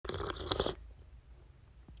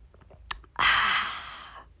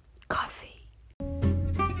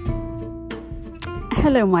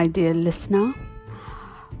Hello, my dear listener.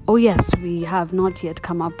 Oh, yes, we have not yet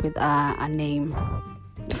come up with a name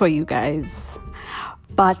for you guys.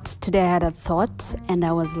 But today I had a thought and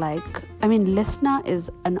I was like, listener is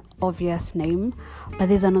an obvious name, but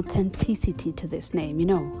there's an authenticity to this name,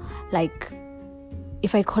 Like,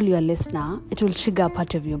 if I call you a listener, it will trigger a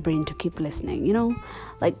part of your brain to keep listening,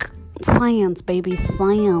 Like, science, baby,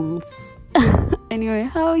 science. Anyway,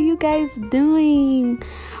 how are you guys doing?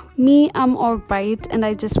 Me, I'm all right, and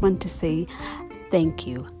I just want to say thank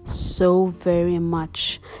you so very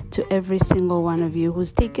much to every single one of you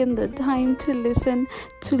who's taken the time to listen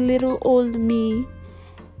to little old me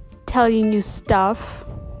telling you stuff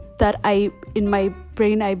that in my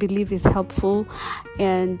brain I believe is helpful.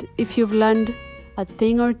 And if you've learned a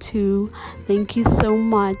thing or two, thank you so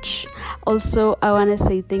much. Also, I want to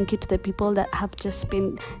say thank you to the people that have just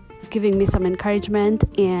been giving me some encouragement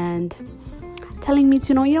and telling me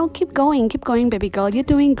to, keep going, baby girl. You're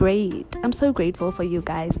doing great. I'm so grateful for you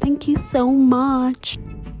guys. Thank you so much.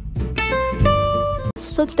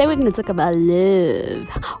 So today we're going to talk about love.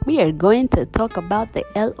 We are going to talk about the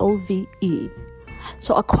LOVE.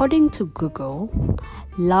 So according to Google,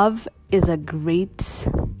 love is a great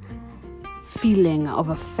feeling of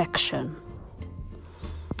affection.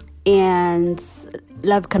 And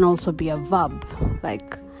love can also be a verb,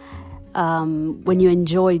 like when you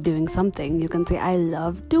enjoy doing something, you can say, I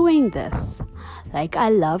love doing this. Like, I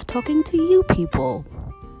love talking to you people.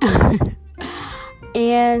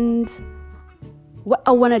 And what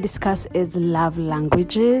I want to discuss is love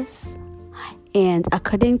languages. And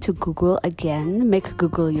according to Google, again, make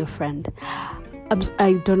Google your friend.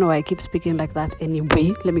 I don't know why I keep speaking like that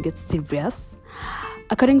anyway. Let me get serious.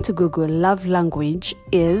 According to Google, love language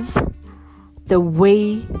is the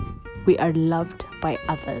way we are loved by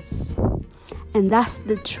others. And that's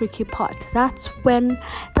the tricky part. That's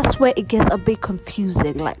where it gets a bit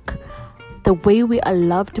confusing. Like, the way we are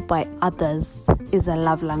loved by others is a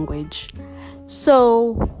love language.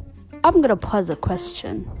 So I'm going to pose a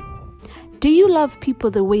question. Do you love people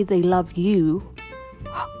the way they love you?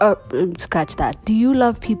 Or scratch that. Do you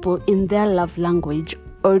love people in their love language,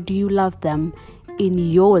 or do you love them in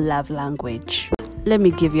your love language? Let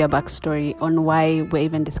me give you a backstory on why we're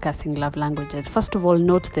even discussing love languages. First of all,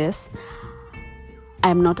 note this.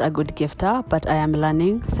 I'm not a good gifter, but I am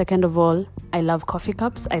learning. Second of all, I love coffee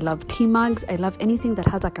cups. I love tea mugs. I love anything that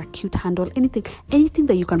has like a cute handle. Anything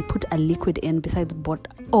that you can put a liquid in besides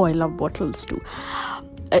I love bottles too.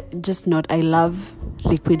 Just note, I love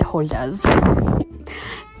liquid holders.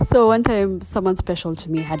 So one time, someone special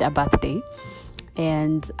to me had a birthday.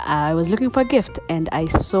 And I was looking for a gift, and I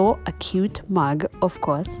saw a cute mug, of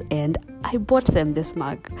course, and I bought them this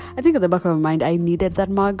mug. I think at the back of my mind, I needed that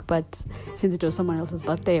mug, but since it was someone else's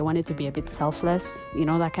birthday, I wanted to be a bit selfless,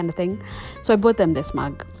 that kind of thing. So I bought them this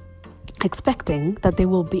mug, expecting that they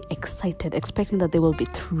will be excited, expecting that they will be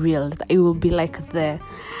thrilled, that it will be like the...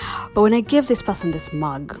 But when I gave this person this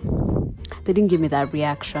mug, they didn't give me that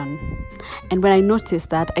reaction. And when I noticed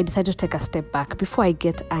that, I decided to take a step back. Before I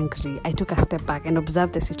get angry, I took a step back and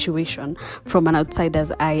observed the situation from an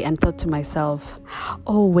outsider's eye and thought to myself,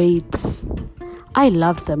 oh wait, I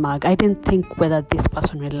loved the mug. I didn't think whether this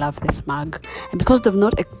person will love this mug. And because they've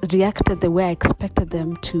not reacted the way I expected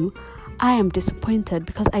them to, I am disappointed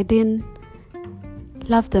because I didn't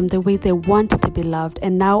love them the way they want to be loved.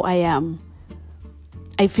 And now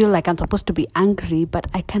I feel like I'm supposed to be angry, but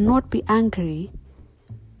I cannot be angry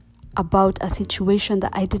about a situation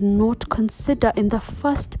that I did not consider in the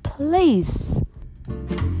first place.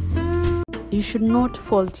 You should not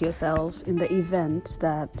fault yourself in the event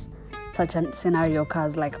that such a scenario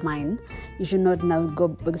occurs like mine. You should not now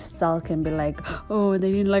go sulk and be like, oh, they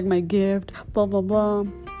didn't like my gift, blah, blah, blah.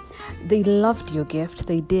 They loved your gift,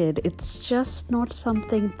 they did. It's just not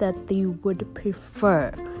something that they would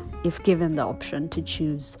prefer if given the option to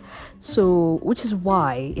choose. So, which is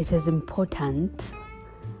why it is important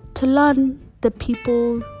to learn the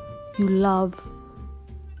people you love's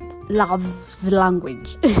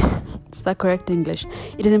language. Is that correct English?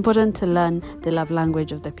 It is important to learn the love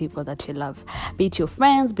language of the people that you love. Be it your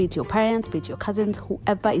friends, be it your parents, be it your cousins,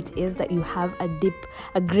 whoever it is that you have a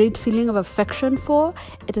great feeling of affection for,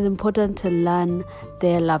 it is important to learn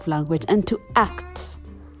their love language and to act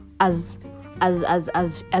as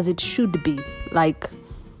it should be. Like,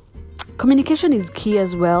 communication is key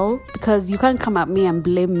as well, because you can't come at me and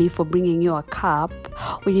blame me for bringing you a cup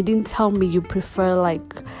when you didn't tell me you prefer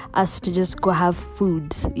like us to just go have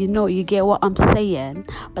food. You get what I'm saying.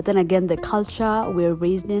 But then again, the culture we're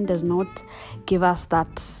raised in does not give us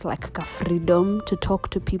that like a freedom to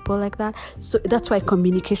talk to people like that. So that's why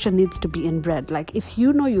communication needs to be inbred. Like, if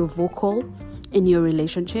you know you're vocal in your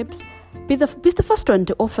relationships, be the first one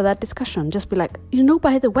to offer that discussion. Just be like,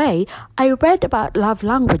 by the way, I read about love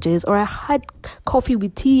languages, or I had coffee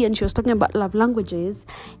with tea and she was talking about love languages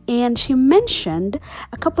and she mentioned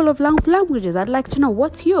a couple of love languages. I'd like to know,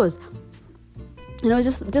 what's yours?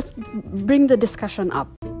 Just bring the discussion up.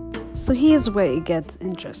 So here's where it gets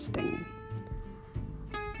interesting.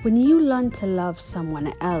 When you learn to love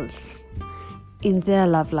someone else in their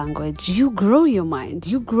love language, you grow your mind,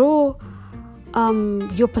 you grow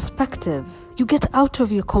your perspective, you get out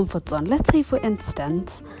of your comfort zone. Let's say, for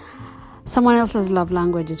instance, someone else's love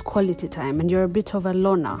language is quality time and you're a bit of a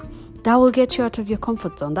loner. That will get you out of your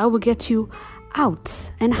comfort zone. That will get you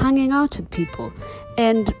out and hanging out with people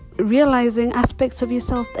and realizing aspects of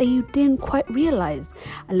yourself that you didn't quite realize.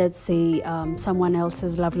 Let's say someone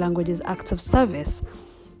else's love language is acts of service.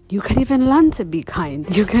 You can even learn to be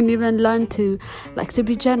kind. You can even learn to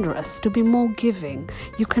be generous, to be more giving.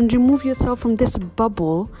 You can remove yourself from this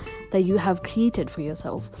bubble that you have created for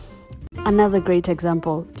yourself. Another great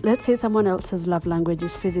example, let's say someone else's love language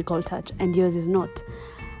is physical touch and yours is not.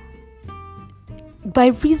 By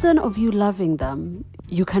reason of you loving them,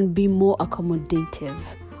 you can be more accommodative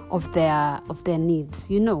of their needs,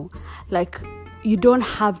 you don't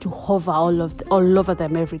have to hover all over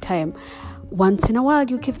them every time. Once in a while,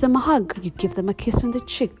 you give them a hug, you give them a kiss on the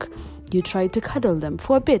cheek, you try to cuddle them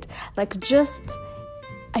for a bit. I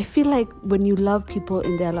feel like when you love people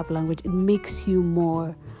in their love language, it makes you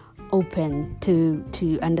more open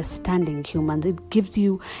to understanding humans. It gives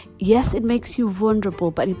you, yes, it makes you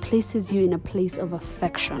vulnerable, but it places you in a place of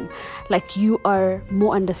affection. You are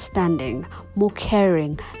more understanding, more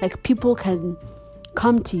caring. People can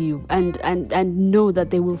come to you and know that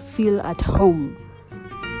they will feel at home.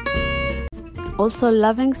 Also,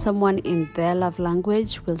 loving someone in their love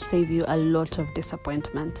language will save you a lot of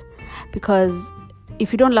disappointment, because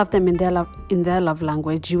if you don't love them in their love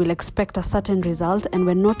language, you will expect a certain result, and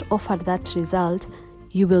when not offered that result,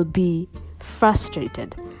 you will be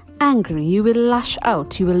frustrated, angry, you will lash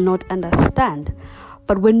out, you will not understand.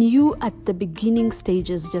 But when you at the beginning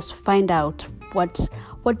stages just find out what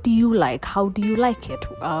do you like, how do you like it,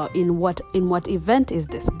 in what event is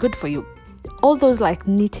this good for you, all those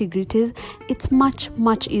nitty-gritties, it's much,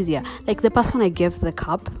 much easier. The person I gave the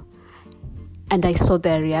cup and I saw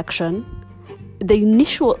their reaction,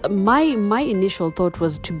 my initial thought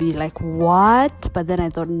was to be what? But then I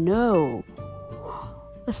thought, no,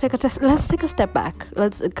 let's take a step back.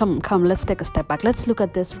 Let's take a step back. Let's look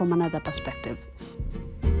at this from another perspective.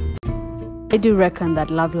 I do reckon that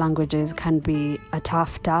love languages can be a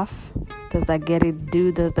tough. Does that get it?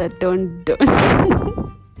 Does that don't?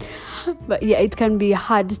 But yeah, it can be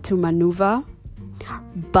hard to maneuver.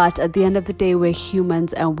 But at the end of the day, we're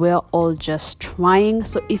humans and we're all just trying.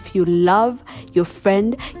 So if you love your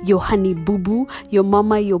friend, your honey boo boo, your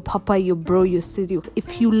mama, your papa, your bro, your sister,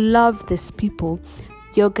 if you love these people,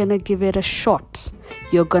 you're gonna give it a shot.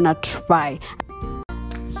 You're gonna try.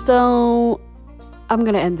 So I'm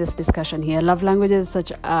gonna end this discussion here. Love language is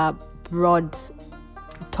such a broad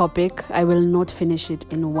topic. I will not finish it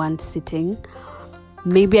in one sitting.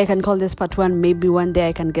 Maybe I can call this part 1. Maybe one day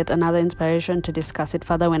I can get another inspiration to discuss it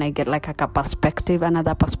further when I get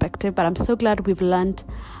another perspective. But I'm so glad we've learned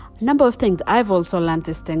a number of things. I've also learned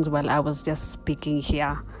these things while I was just speaking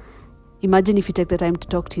here. Imagine if you take the time to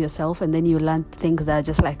talk to yourself and then you learn things that are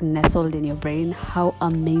just nestled in your brain. How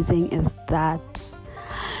amazing is that?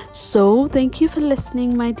 So thank you for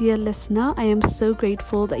listening, my dear listener. I am so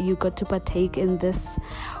grateful that you got to partake in this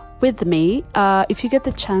with me. If you get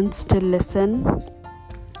the chance to listen,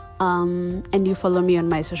 and you follow me on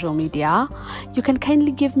my social media, you can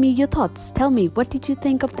kindly give me your thoughts. Tell me, what did you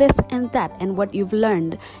think of this and that, and what you've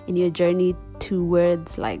learned in your journey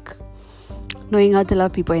towards knowing how to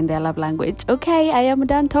love people in their love language. Okay, I am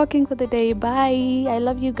done talking for the day. Bye. I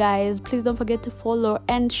love you guys. Please don't forget to follow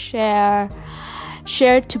and share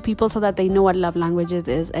to people so that they know what love languages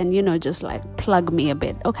is, and just plug me a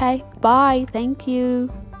bit. Okay, bye. Thank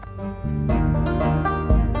you.